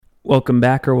Welcome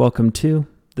back or welcome to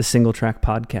the Single Track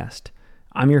Podcast.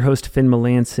 I'm your host, Finn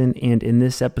Melanson, and in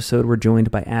this episode, we're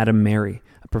joined by Adam Merry,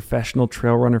 a professional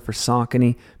trail runner for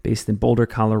Saucony based in Boulder,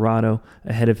 Colorado,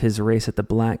 ahead of his race at the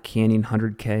Black Canyon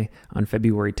 100K on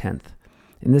February 10th.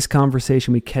 In this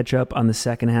conversation, we catch up on the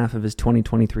second half of his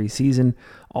 2023 season,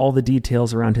 all the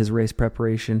details around his race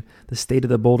preparation, the state of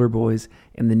the Boulder Boys,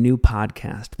 and the new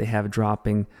podcast they have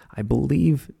dropping, I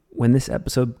believe, when this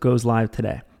episode goes live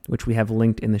today, which we have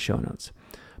linked in the show notes.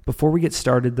 Before we get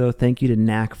started, though, thank you to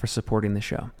NAC for supporting the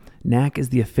show. NAC is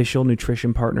the official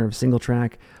nutrition partner of Single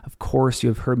Track. Of course, you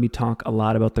have heard me talk a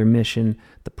lot about their mission,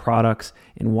 the products,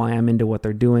 and why I'm into what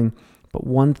they're doing. But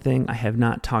one thing I have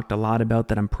not talked a lot about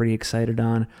that I'm pretty excited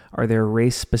on are their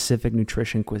race-specific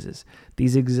nutrition quizzes.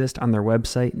 These exist on their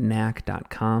website,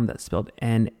 nac.com. That's spelled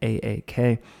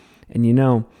N-A-A-K. And you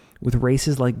know, with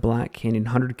races like Black Canyon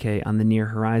 100K on the near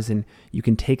horizon, you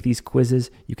can take these quizzes,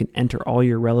 you can enter all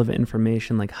your relevant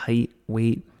information like height,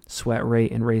 weight, sweat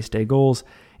rate, and race day goals,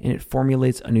 and it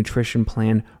formulates a nutrition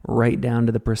plan right down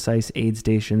to the precise aid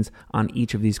stations on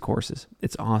each of these courses.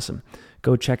 It's awesome.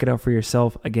 Go check it out for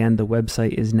yourself. Again, the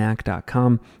website is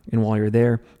nac.com, and while you're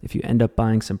there, if you end up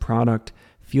buying some product,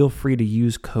 feel free to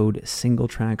use code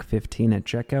SingleTrack15 at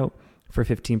checkout for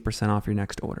 15% off your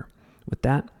next order. With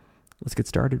that, let's get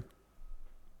started.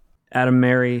 Adam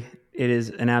Merry, it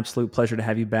is an absolute pleasure to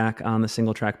have you back on the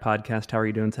Single Track Podcast. How are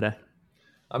you doing today?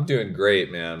 I'm doing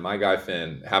great, man. My guy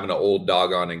Finn, having an old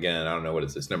dog on again. I don't know what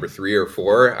is this, number 3 or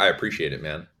 4. I appreciate it,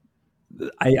 man.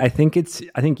 I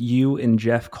think you and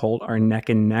Jeff Colt are neck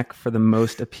and neck for the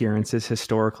most appearances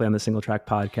historically on the Single Track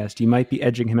Podcast. You might be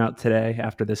edging him out today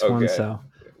after this one. So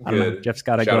I don't know. Jeff's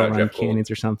got to go around Jeff canyons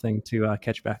Colt or something to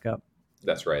catch back up.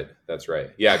 That's right.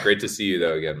 Yeah, great to see you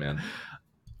though again, man.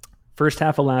 First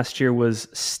half of last year was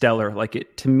stellar. Like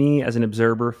it, to me as an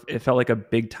observer, it felt like a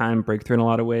big time breakthrough in a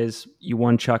lot of ways. You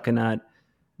won Chuckanut,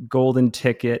 golden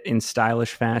ticket in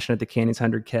stylish fashion at the Canyons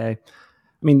 100K. I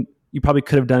mean, you probably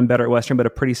could have done better at Western, but a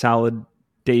pretty solid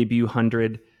debut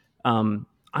 100. I'm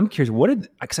curious,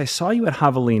 because I saw you at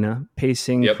Javelina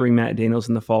pacing for Matt Daniels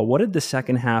in the fall. What did the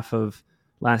second half of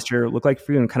last year look like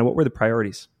for you, and kind of what were the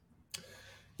priorities?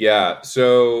 Yeah,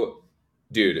 so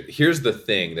dude, here's the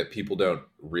thing that people don't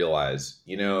realize.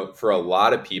 You know, for a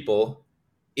lot of people,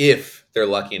 if they're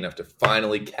lucky enough to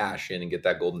finally cash in and get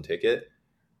that golden ticket,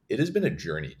 it has been a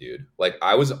journey, dude. Like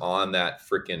I was on that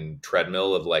freaking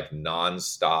treadmill of like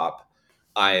nonstop.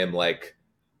 I am like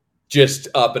just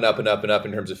up and up and up and up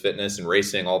in terms of fitness and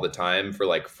racing all the time for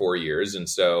like 4 years. And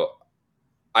so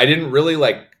I didn't really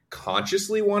like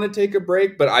consciously want to take a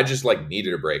break, but I just like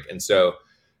needed a break. And so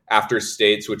after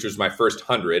States, which was my first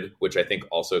 100, which I think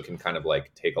also can kind of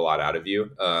like take a lot out of you.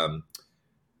 I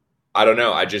don't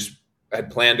know. I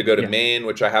had planned to go to Maine,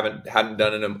 which I hadn't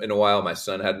done in a while. My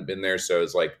son hadn't been there. So it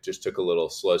was like, just took a little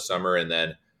slow summer. And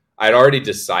then I'd already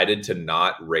decided to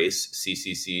not race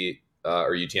CCC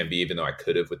or UTMB, even though I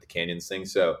could have with the Canyons thing.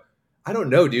 So I don't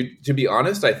know, dude, to be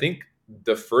honest, I think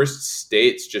the first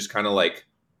States just kind of like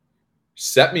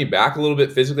set me back a little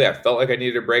bit physically. I felt like I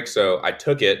needed a break. So I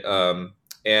took it.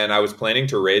 And I was planning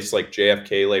to race like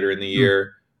JFK later in the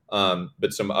year,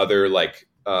 but some other like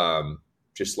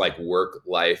just like work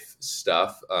life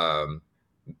stuff. I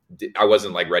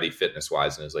wasn't like ready fitness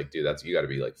wise, and I was like, dude, you got to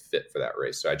be like fit for that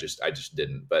race. So I just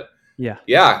didn't. But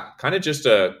yeah, kind of just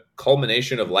a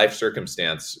culmination of life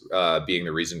circumstance being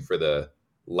the reason for the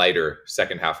lighter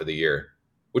second half of the year,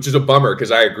 which is a bummer because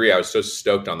I agree. I was so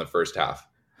stoked on the first half.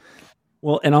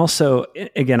 Well, and also,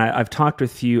 again, I've talked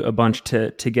with you a bunch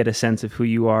to get a sense of who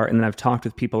you are, and then I've talked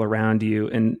with people around you,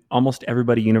 and almost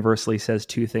everybody universally says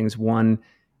two things. One,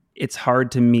 it's hard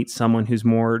to meet someone who's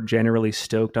more generally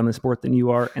stoked on the sport than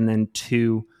you are, and then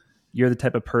two, you're the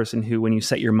type of person who, when you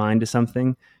set your mind to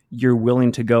something, you're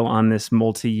willing to go on this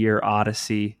multi-year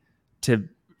odyssey to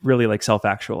really like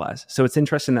self-actualize. So it's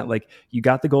interesting that like you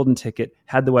got the golden ticket,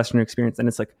 had the Western experience, and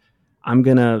it's like, I'm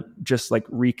going to just like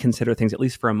reconsider things, at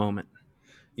least for a moment.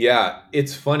 Yeah,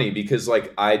 it's funny because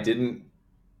like I didn't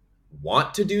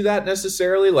want to do that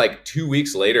necessarily. Like 2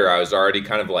 weeks later, I was already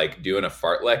kind of like doing a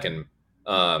fartlek,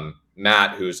 and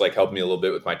Matt, who's like helping me a little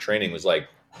bit with my training, was like,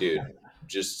 dude,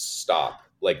 just stop.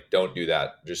 Like, don't do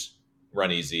that. Just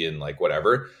run easy and like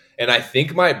whatever. And I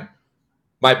think my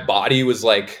body was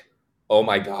like, oh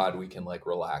my God, we can like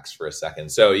relax for a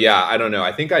second. So yeah, I don't know.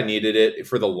 I think I needed it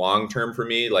for the long term for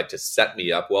me, like to set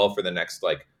me up well for the next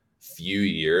like few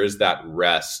years. That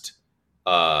rest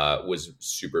was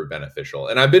super beneficial.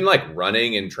 And I've been like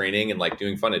running and training and like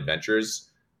doing fun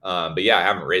adventures. But yeah, I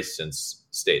haven't raced since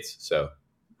States. So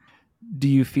Do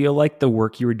you feel like the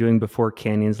work you were doing before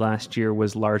Canyons last year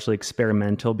was largely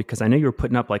experimental? Because I know you were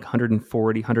putting up like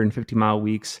 140, 150 mile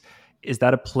weeks. Is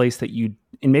that a place that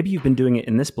and maybe you've been doing it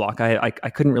in this block. I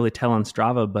couldn't really tell on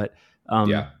Strava, but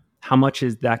Yeah. how much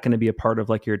is that going to be a part of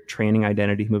like your training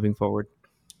identity moving forward?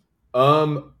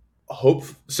 Hope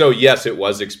so. Yes, it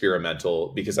was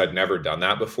experimental because I'd never done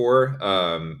that before.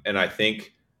 And I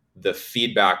think the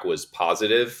feedback was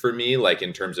positive for me, like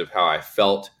in terms of how I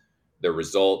felt, the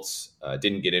results,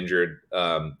 didn't get injured.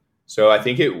 So I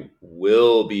think it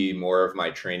will be more of my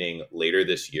training later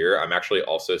this year. I'm actually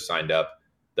also signed up.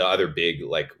 The other big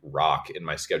like rock in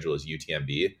my schedule is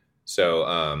UTMB.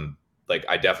 So like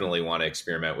I definitely want to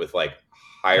experiment with like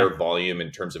higher volume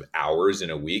in terms of hours in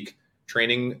a week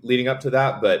training leading up to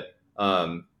that. But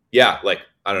yeah, like,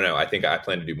 I don't know. I think I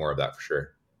plan to do more of that for sure.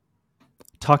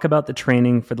 Talk about the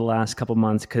training for the last couple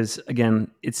months, because again,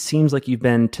 it seems like you've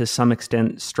been to some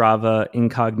extent Strava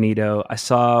incognito. I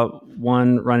saw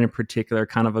one run in particular,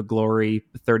 kind of a glory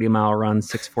 30-mile run,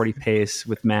 640 pace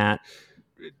with Matt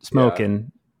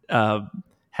smoking. Yeah.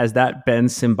 Has that been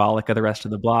symbolic of the rest of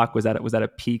the block? Was that a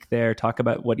peak there? Talk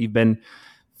about what you've been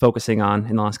focusing on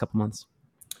in the last couple months.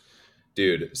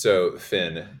 Dude, so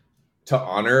Finn, to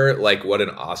honor like what an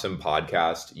awesome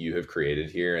podcast you have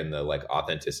created here and the like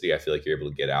authenticity I feel like you're able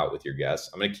to get out with your guests,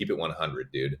 I'm gonna keep it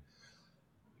 100, dude.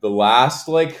 The last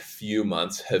like few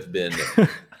months have been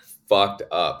fucked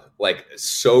up, like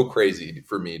so crazy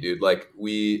for me, dude. Like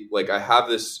I have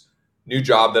this new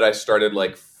job that I started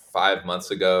like 5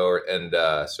 months ago, and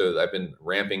so I've been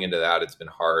ramping into that. It's been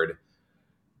hard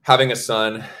having a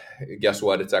son. Guess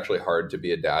what? It's actually hard to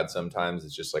be a dad sometimes.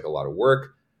 It's just like a lot of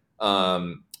work.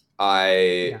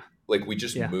 We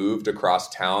just moved across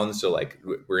town. So like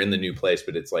we're in the new place,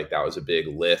 but it's like that was a big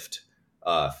lift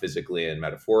physically and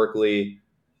metaphorically.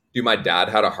 Dude, my dad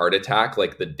had a heart attack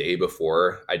like the day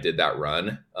before I did that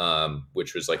run,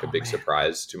 which was like a big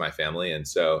surprise to my family. And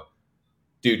so,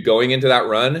 dude, going into that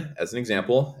run, as an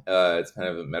example, it's kind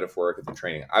of a metaphoric of the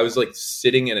training. I was like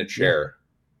sitting in a chair.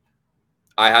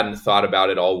 I hadn't thought about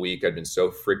it all week. I'd been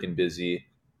so freaking busy.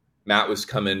 Matt was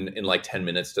coming in like 10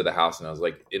 minutes to the house, and I was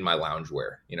like in my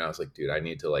loungewear. I was like, dude, I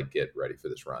need to like get ready for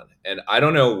this run. And I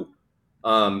don't know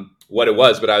what it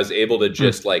was, but I was able to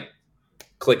just like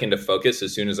click into focus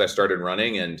as soon as I started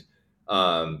running. And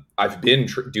I've been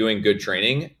doing good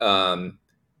training, and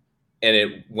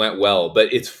it went well.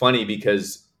 But it's funny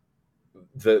because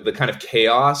the kind of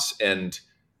chaos and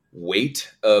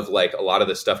weight of like a lot of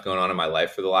the stuff going on in my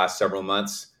life for the last several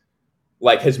months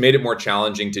like has made it more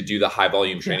challenging to do the high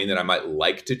volume training that I might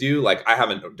like to do. Like I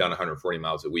haven't done 140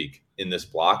 miles a week in this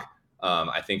block.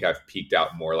 I think I've peaked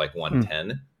out more like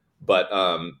 110, but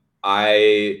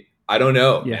I don't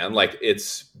know, man. Like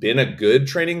it's been a good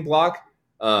training block.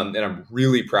 And I'm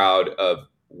really proud of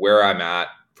where I'm at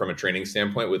from a training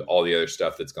standpoint with all the other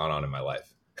stuff that's gone on in my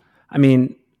life. I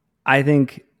mean, I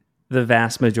think the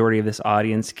vast majority of this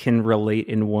audience can relate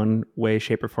in one way,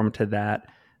 shape, or form to that.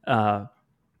 Man.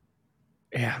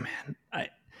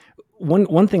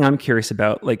 One thing I'm curious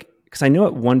about, like, because I know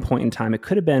at one point in time, it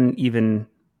could have been even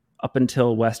up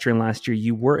until Western last year,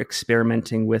 you were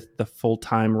experimenting with the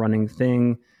full-time running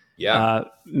thing. Yeah.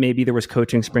 Maybe there was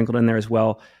coaching sprinkled in there as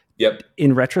well. Yep.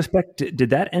 In retrospect, did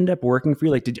that end up working for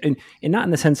you? Like, and not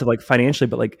in the sense of like financially,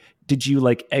 but like, did you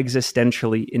like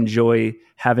existentially enjoy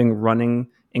having running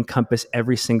encompass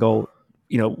every single,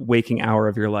 waking hour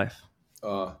of your life?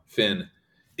 Finn,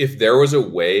 if there was a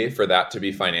way for that to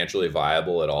be financially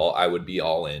viable at all, I would be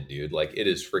all in, dude. Like it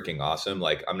is freaking awesome.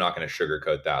 Like I'm not going to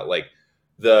sugarcoat that. Like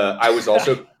I was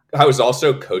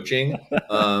also coaching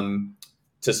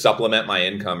to supplement my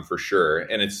income for sure,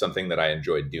 and it's something that I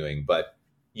enjoyed doing. But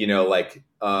when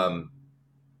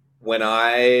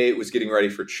I was getting ready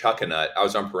for Chuckanut, I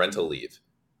was on parental leave,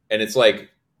 and it's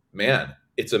like, man,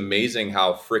 it's amazing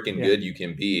how freaking good you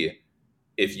can be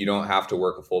if you don't have to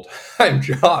work a full-time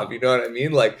job. You know what I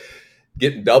mean? Like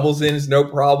getting doubles in is no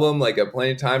problem. Like I have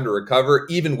plenty of time to recover,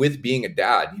 even with being a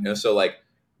dad, So like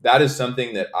that is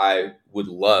something that I would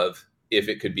love if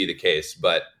it could be the case,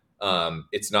 but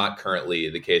it's not currently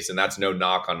the case. And that's no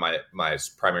knock on my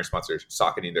primary sponsor,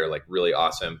 Saucony. They're like really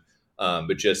awesome.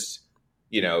 But just,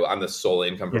 I'm the sole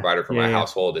income provider for my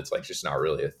household. It's like just not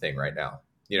really a thing right now.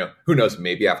 Who knows?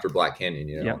 Maybe after Black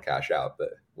Canyon, I'll cash out, but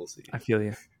we'll see. I feel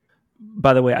you.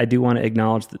 By the way, I do want to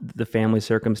acknowledge the family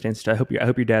circumstances. I hope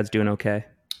your dad's doing okay.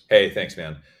 Hey, thanks,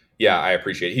 man. Yeah, I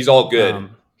appreciate it. He's all good.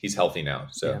 He's healthy now.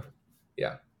 So,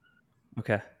 yeah.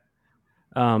 Okay.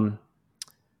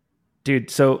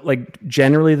 Dude, so like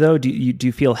generally though, do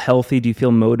you feel healthy? Do you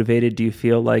feel motivated? Do you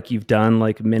feel like you've done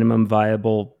like minimum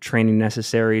viable training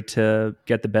necessary to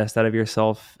get the best out of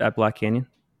yourself at Black Canyon?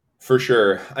 For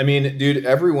sure. I mean, dude,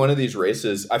 every one of these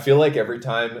races, I feel like every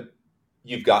time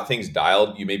you've got things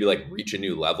dialed, you maybe like reach a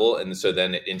new level. And so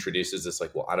then it introduces this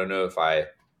like, well, I don't know if I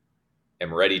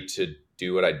am ready to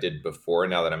do what I did before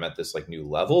now that I'm at this like new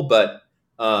level. But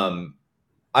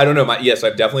I don't know. Yes,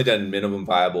 I've definitely done minimum Yeah.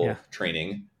 viable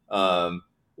training.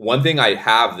 One thing I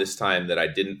have this time that I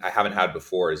haven't had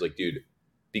before is like, dude,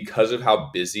 because of how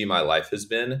busy my life has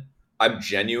been, I'm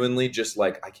genuinely just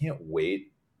like, I can't wait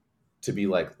to be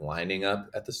like lining up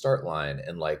at the start line.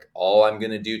 And like, all I'm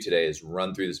going to do today is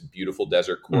run through this beautiful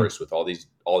desert Mm. course with all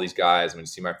these guys. I'm going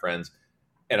to see my friends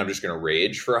and I'm just going to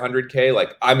rage for 100K.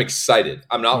 Like I'm excited.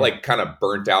 I'm not Yeah. like kind of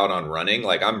burnt out on running.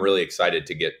 Like I'm really excited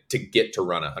to get to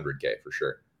run 100K for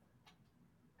sure.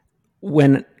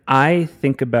 When I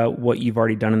think about what you've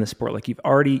already done in the sport, like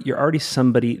you're already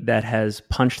somebody that has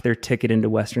punched their ticket into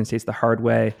Western States the hard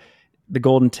way. The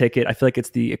golden ticket, I feel like it's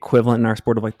the equivalent in our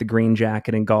sport of like the green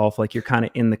jacket in golf. Like you're kind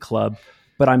of in the club.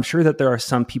 But I'm sure that there are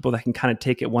some people that can kind of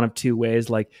take it one of two ways.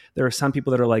 Like there are some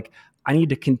people that are like, I need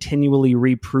to continually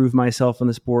reprove myself in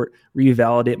the sport,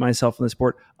 revalidate myself in the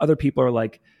sport. Other people are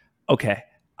like, okay,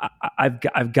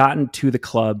 I've gotten to the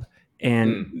club,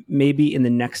 and Mm. maybe in the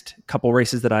next couple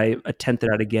races that I attempt it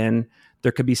at again,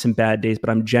 there could be some bad days, but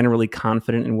I'm generally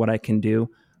confident in what I can do.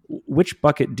 Which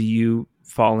bucket do you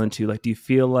fall into? Like, do you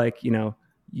feel like,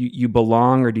 you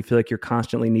belong, or do you feel like you're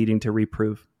constantly needing to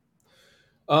reprove?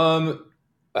 Um,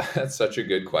 that's such a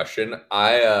good question.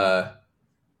 I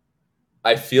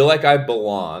feel like I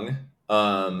belong.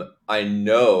 I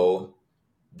know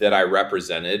that I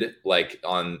represented like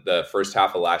on the first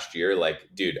half of last year. Like,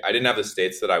 dude, I didn't have the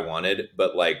states that I wanted,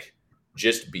 but like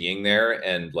just being there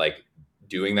and like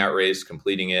doing that race,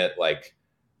 completing it, like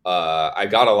I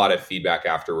got a lot of feedback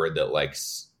afterward that like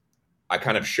I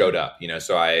kind of showed up, you know.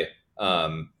 So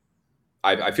um,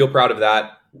 I feel proud of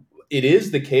that. It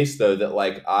is the case though that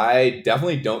like I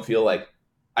definitely don't feel like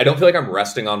I'm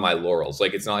resting on my laurels.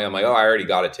 Like it's not like I'm like, oh, I already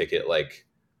got a ticket. Like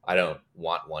I don't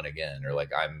want one again, or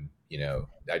like I'm, you know,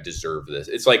 I deserve this.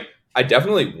 It's like I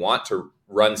definitely want to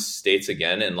run states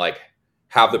again and like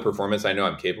have the performance I know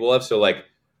I'm capable of. So like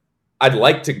I'd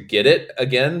like to get it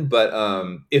again, but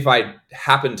if I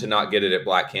happen to not get it at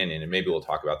Black Canyon, and maybe we'll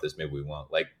talk about this, maybe we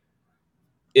won't. Like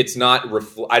it's not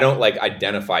I don't like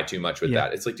identify too much with Yeah.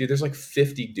 that. It's like, dude, there's like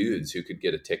 50 dudes who could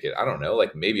get a ticket. I don't know.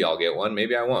 Like maybe I'll get one,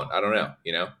 maybe I won't. I don't know,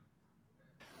 you know?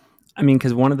 I mean,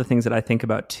 because one of the things that I think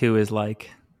about too is like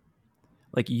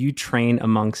you train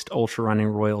amongst ultra running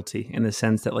royalty in the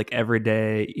sense that like every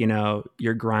day,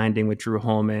 you're grinding with Drew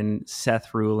Holman,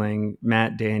 Seth Ruling,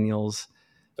 Matt Daniels,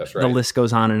 That's the right. list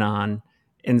goes on and on.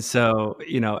 And so,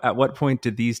 at what point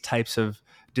do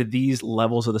these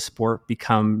levels of the sport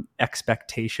become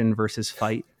expectation versus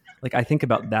fight? Like I think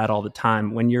about that all the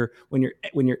time. When you're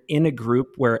in a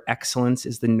group where excellence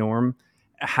is the norm,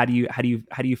 how do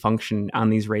you function on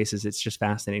these races? It's just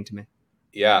fascinating to me.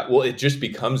 Yeah. Well, it just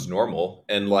becomes normal.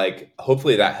 And like,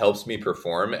 hopefully that helps me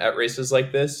perform at races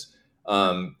like this.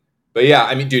 Um, but yeah,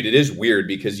 I mean, dude, it is weird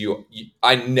because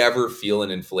I never feel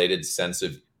an inflated sense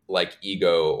of like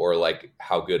ego or like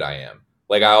how good I am.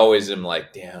 Like I always am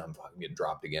like, damn, I'm fucking getting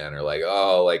dropped again. Or like,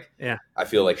 oh, like Yeah. I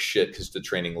feel like shit because the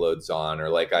training load's on. Or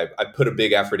like I put a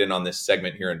big effort in on this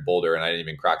segment here in Boulder and I didn't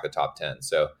even crack the top 10.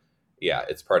 So yeah,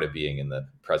 it's part of being in the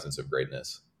presence of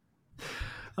greatness.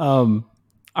 Um,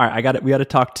 all right, I got it. We got to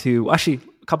talk to actually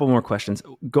a couple more questions.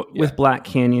 Yeah. With Black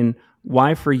Canyon,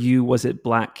 why for you was it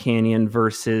Black Canyon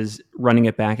versus running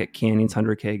it back at Canyon's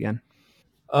 100K again?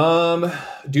 Um,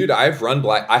 dude, I have run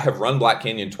Black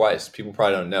Canyon twice. People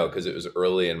probably don't know because it was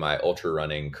early in my ultra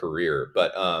running career,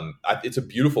 but it's a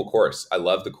beautiful course. I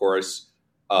love the course,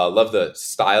 love the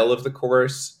style of the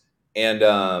course, and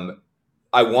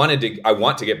I want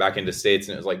to get back into states,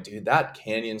 and it was like, dude, that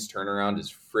Canyon's turnaround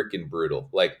is freaking brutal.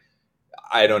 Like,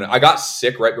 I don't know. I got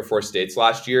sick right before states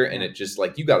last year, and Yeah. it just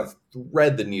like you got to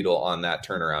thread the needle on that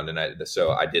turnaround, and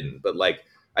so I didn't. But like,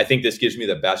 I think this gives me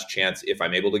the best chance if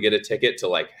I'm able to get a ticket to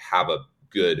like have a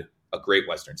great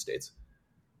Western States.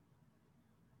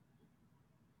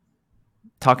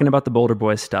 Talking about the Boulder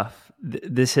Boys stuff,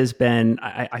 this has been,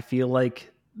 I feel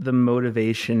like the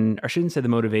motivation, or I shouldn't say the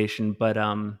motivation, but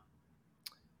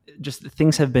just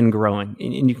things have been growing,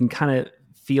 and you can kind of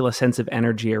feel a sense of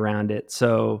energy around it.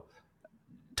 So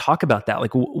talk about that.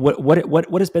 Like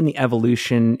what has been the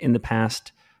evolution in the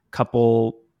past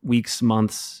couple weeks,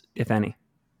 months, if any?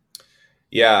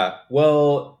 Yeah,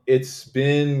 well, it's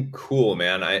been cool,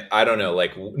 man. I don't know.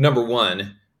 Like number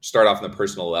one, start off on the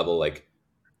personal level. Like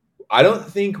I don't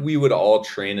think we would all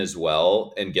train as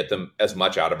well and get them as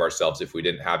much out of ourselves if we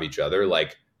didn't have each other.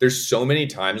 Like there's so many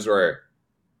times where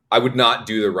I would not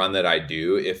do the run that I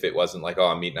do if it wasn't like, oh,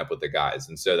 I'm meeting up with the guys.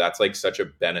 And so that's like such a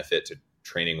benefit to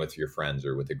training with your friends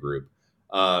or with a group.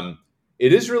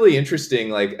 It is really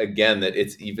interesting, like, again, that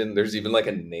there's even like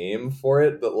a name for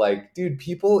it, but like, dude,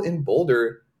 people in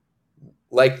Boulder,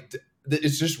 like,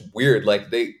 it's just weird.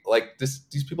 Like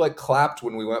these people like clapped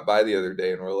when we went by the other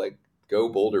day and were like, go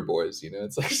Boulder boys,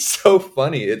 it's like so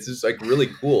funny. It's just like really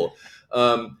cool.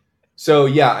 So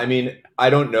yeah, I mean, I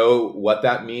don't know what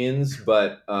that means,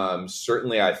 but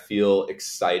certainly I feel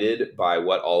excited by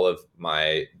what all of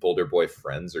my Boulder boy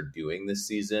friends are doing this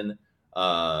season.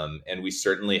 And we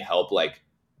certainly help like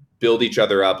build each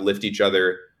other up, lift each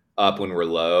other up when we're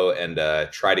low, and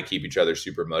try to keep each other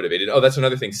super motivated. Oh, that's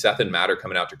another thing. Seth and Matt are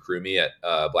coming out to crew me at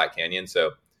Black Canyon.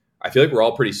 So I feel like we're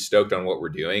all pretty stoked on what we're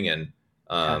doing, and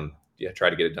try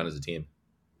to get it done as a team.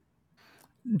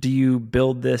 Do you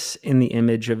build this in the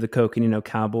image of the Coconino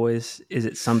Cowboys? Is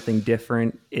it something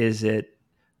different? Is it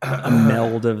a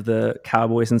meld of the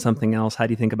Cowboys and something else? How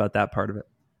do you think about that part of it?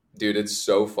 Dude, it's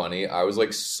so funny. I was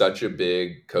like such a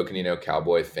big Coconino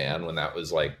Cowboy fan when that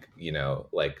was like,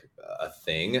 like a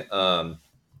thing. I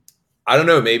don't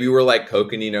know. Maybe we're like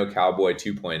Coconino Cowboy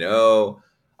 2.0.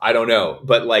 I don't know.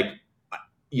 But like,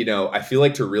 I feel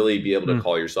like to really be able to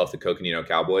call yourself the Coconino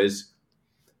Cowboys,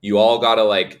 you all got to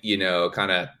like,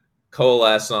 kind of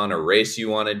coalesce on a race you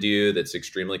want to do that's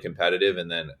extremely competitive, and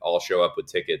then all show up with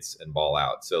tickets and ball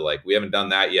out. So like, we haven't done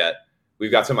that yet. We've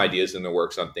got some ideas in the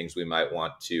works on things we might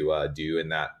want to do in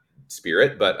that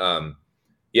spirit. But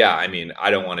yeah, I mean, I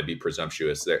don't want to be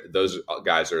presumptuous. Those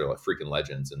guys are like freaking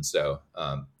legends. And so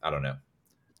I don't know.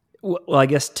 Well, I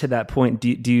guess to that point,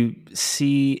 do you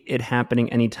see it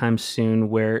happening anytime soon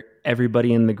where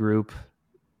everybody in the group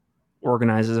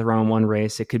organizes around one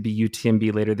race? It could be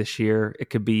UTMB later this year. It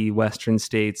could be Western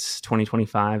States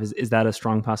 2025. Is that a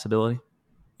strong possibility?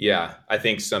 Yeah, I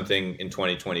think something in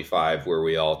 2025 where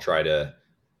we all try to,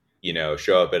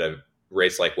 show up at a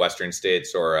race like Western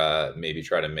States, or maybe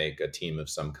try to make a team of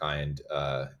some kind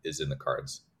is in the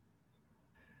cards.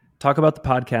 Talk about the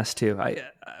podcast too.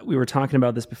 We were talking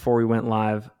about this before we went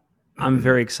live. I'm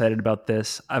very excited about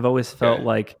this. I've always felt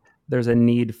like there's a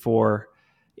need for,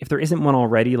 if there isn't one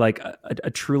already, like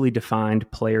a truly defined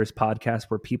players podcast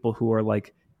where people who are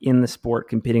like in the sport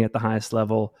competing at the highest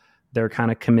level, they're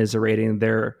kind of commiserating,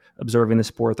 they're observing the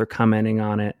sport, they're commenting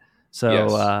on it.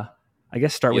 So I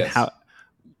guess start with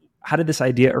how did this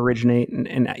idea originate,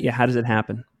 and how does it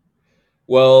happen?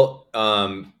 Well,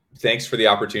 thanks for the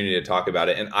opportunity to talk about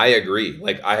it. And I agree.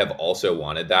 Like, I have also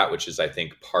wanted that, which is, I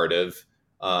think, part of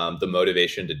the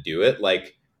motivation to do it.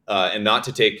 Like, and not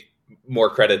to take more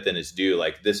credit than is due.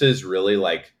 Like, this is really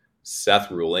like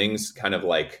Seth Ruling's kind of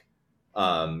like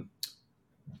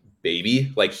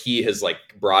baby. Like, he has like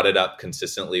brought it up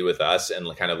consistently with us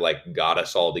and kind of like got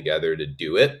us all together to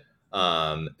do it.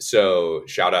 So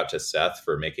shout out to Seth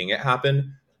for making it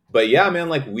happen. But yeah, man,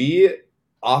 like, we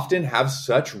often have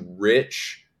such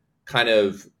rich kind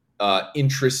of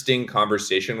interesting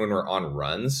conversation when we're on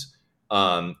runs.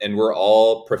 And we're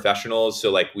all professionals. So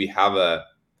like, we have a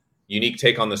unique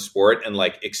take on the sport and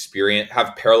like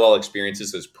have parallel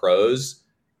experiences as pros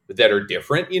that are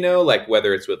different, like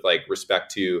whether it's with like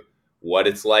respect to what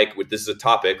it's like with, this is a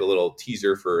topic, a little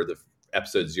teaser for the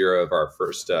episode 0 of our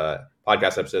first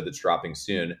podcast episode that's dropping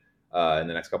soon in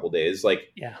the next couple of days.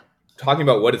 Like, talking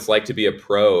about what it's like to be a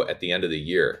pro at the end of the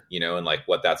year, and like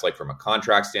what that's like from a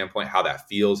contract standpoint, how that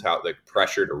feels, how the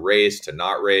pressure to race, to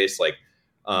not race. Like,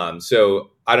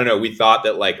 so I don't know. We thought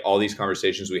that like all these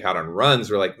conversations we had on runs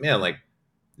were like, man, like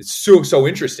it's so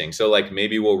interesting. So like,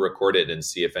 maybe we'll record it and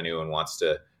see if anyone wants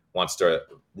to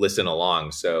listen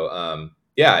along. So,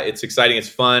 yeah, it's exciting. It's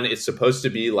fun. It's supposed to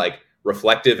be like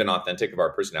reflective and authentic of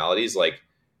our personalities. Like,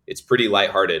 it's pretty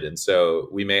lighthearted. And so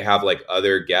we may have like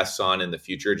other guests on in the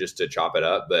future just to chop it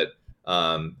up, but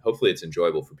hopefully it's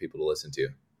enjoyable for people to listen to.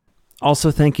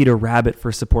 Also, thank you to Rabbit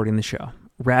for supporting the show.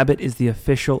 Rabbit is the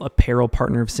official apparel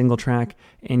partner of SingleTrack,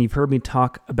 and you've heard me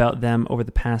talk about them over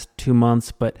the past 2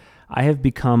 months, but I have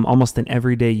become almost an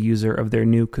everyday user of their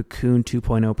new Cocoon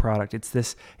 2.0 product. It's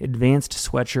this advanced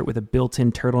sweatshirt with a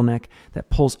built-in turtleneck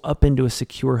that pulls up into a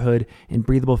secure hood and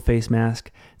breathable face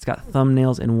mask. It's got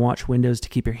thumbnails and watch windows to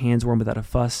keep your hands warm without a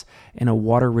fuss, and a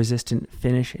water-resistant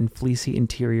finish and fleecy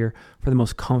interior for the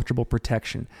most comfortable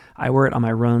protection. I wear it on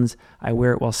my runs. I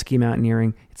wear it while ski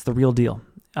mountaineering. It's the real deal.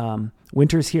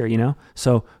 Winter's here,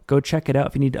 so go check it out.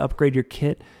 If you need to upgrade your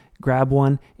kit, grab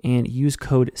one and use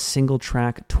code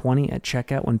SingleTrack20 at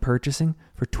checkout when purchasing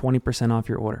for 20% off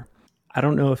your order. I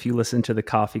don't know if you listen to the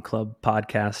Coffee Club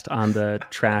podcast on the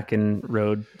track and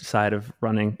road side of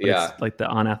running, but Yeah. it's like the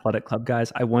On Athletic Club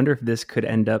guys. I wonder if this could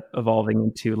end up evolving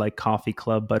into like Coffee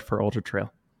Club, but for ultra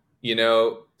trail. You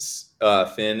know,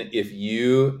 Finn,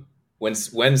 when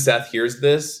Seth hears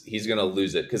this, he's going to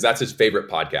lose it because that's his favorite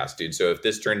podcast, dude. So if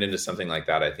this turned into something like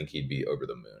that, I think he'd be over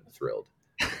the moon, thrilled.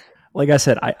 Like I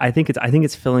said, I think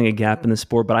it's filling a gap in the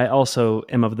sport, but I also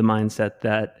am of the mindset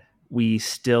that we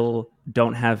still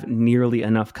don't have nearly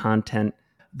enough content.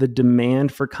 The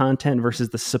demand for content versus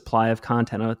the supply of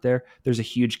content out there, there's a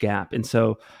huge gap. And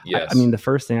so, yes. I mean, the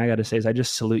first thing I got to say is I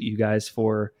just salute you guys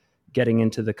for getting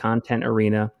into the content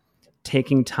arena,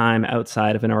 taking time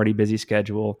outside of an already busy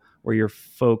schedule where you're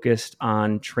focused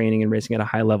on training and racing at a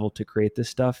high level to create this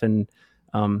stuff. And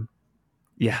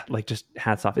yeah, like just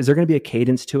hats off. Is there going to be a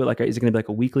cadence to it? Like, is it going to be like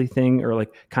a weekly thing or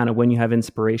like kind of when you have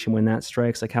inspiration, when that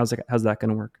strikes? Like, how's that going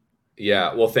to work?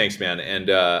 Yeah, well, thanks, man. And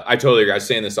I totally agree. I was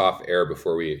saying this off air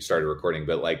before we started recording,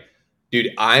 but like, dude,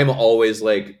 I'm always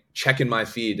like checking my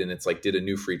feed and it's like, did a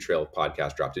new Free Trail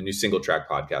podcast drop, a new Single Track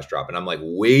podcast drop, and I'm like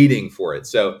waiting for it.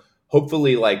 So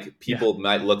hopefully like people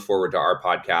might look forward to our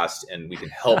podcast and we can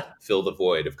help fill the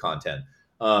void of content.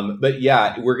 But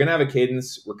yeah, we're going to have a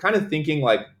cadence. We're kind of thinking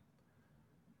like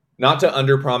not to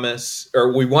underpromise,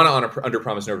 or we want to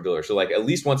underpromise and overdeliver. So like at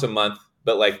least once a month,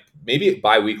 but like maybe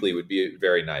bi-weekly would be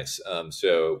very nice.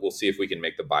 So we'll see if we can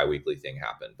make the bi-weekly thing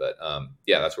happen. But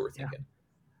yeah, that's what we're thinking. Yeah.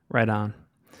 Right on.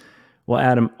 Well,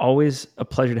 Adam, always a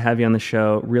pleasure to have you on the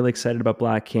show. Really excited about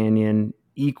Black Canyon.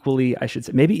 Equally, I should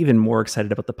say, maybe even more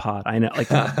excited about the pod. I know, like,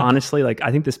 honestly, like,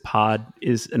 I think this pod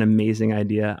is an amazing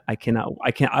idea.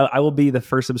 I will be the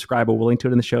first subscriber. We'll link to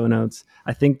it in the show notes.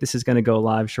 I think this is going to go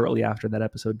live shortly after that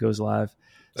episode goes live.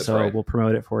 That's so right. We'll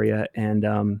promote it for you.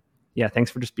 And yeah,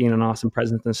 thanks for just being an awesome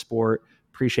presence in the sport.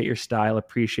 Appreciate your style.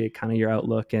 Appreciate kind of your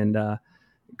outlook, and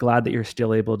glad that you're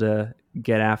still able to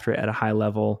get after it at a high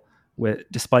level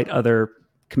despite other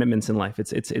commitments in life.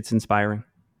 It's inspiring.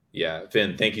 Yeah,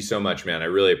 Finn, thank you so much, man. I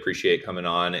really appreciate coming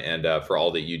on and for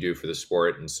all that you do for the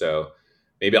sport. And so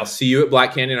maybe I'll see you at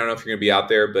Black Canyon. I don't know if you're going to be out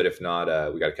there, but if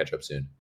not, we got to catch up soon.